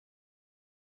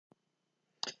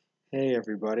Hey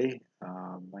everybody,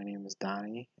 my name is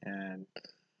Donnie and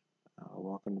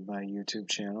welcome to my YouTube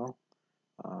channel.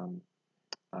 Um,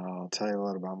 I'll tell you a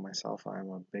lot about myself. I'm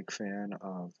a big fan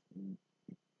of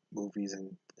movies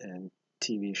and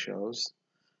TV shows,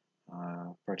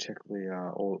 particularly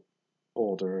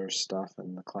older stuff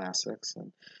and the classics,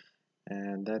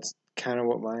 and that's kind of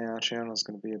what my channel is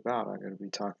going to be about. I'm going to be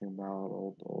talking about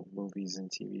old movies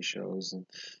and TV shows and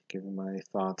giving my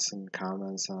thoughts and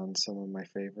comments on some of my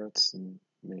favorites and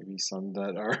maybe some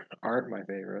that aren't my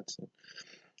favorites.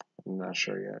 I'm not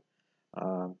sure yet.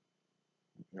 Um,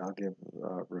 I'll give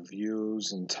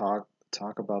reviews and talk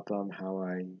about them, how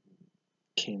I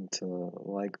came to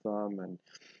like them, and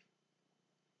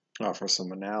offer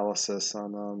some analysis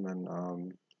on them,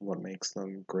 and what makes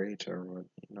them great or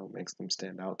what makes them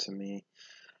stand out to me.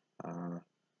 Uh,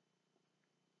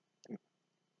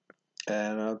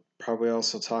 and I'll probably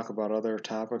also talk about other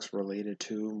topics related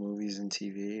to movies and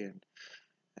TV,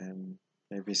 and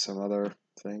maybe some other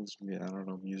things. I don't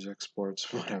know, music,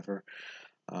 sports, whatever.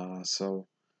 So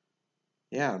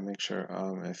yeah, make sure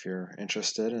if you're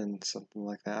interested in something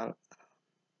like that,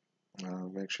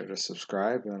 make sure to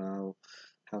subscribe, and I'll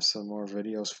have some more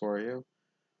videos for you.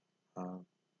 Um,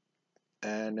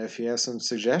 and if you have some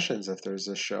suggestions, if there's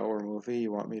a show or movie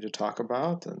you want me to talk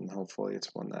about, then hopefully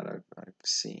it's one that I've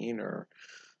seen or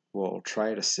will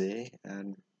try to see,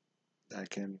 and I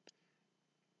can,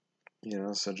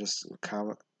 so just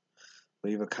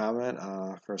leave a comment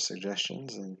for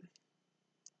suggestions, and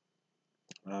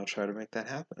I'll try to make that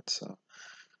happen. So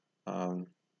um,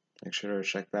 make sure to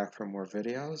check back for more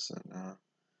videos, and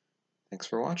thanks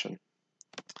for watching.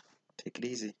 Take it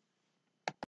easy.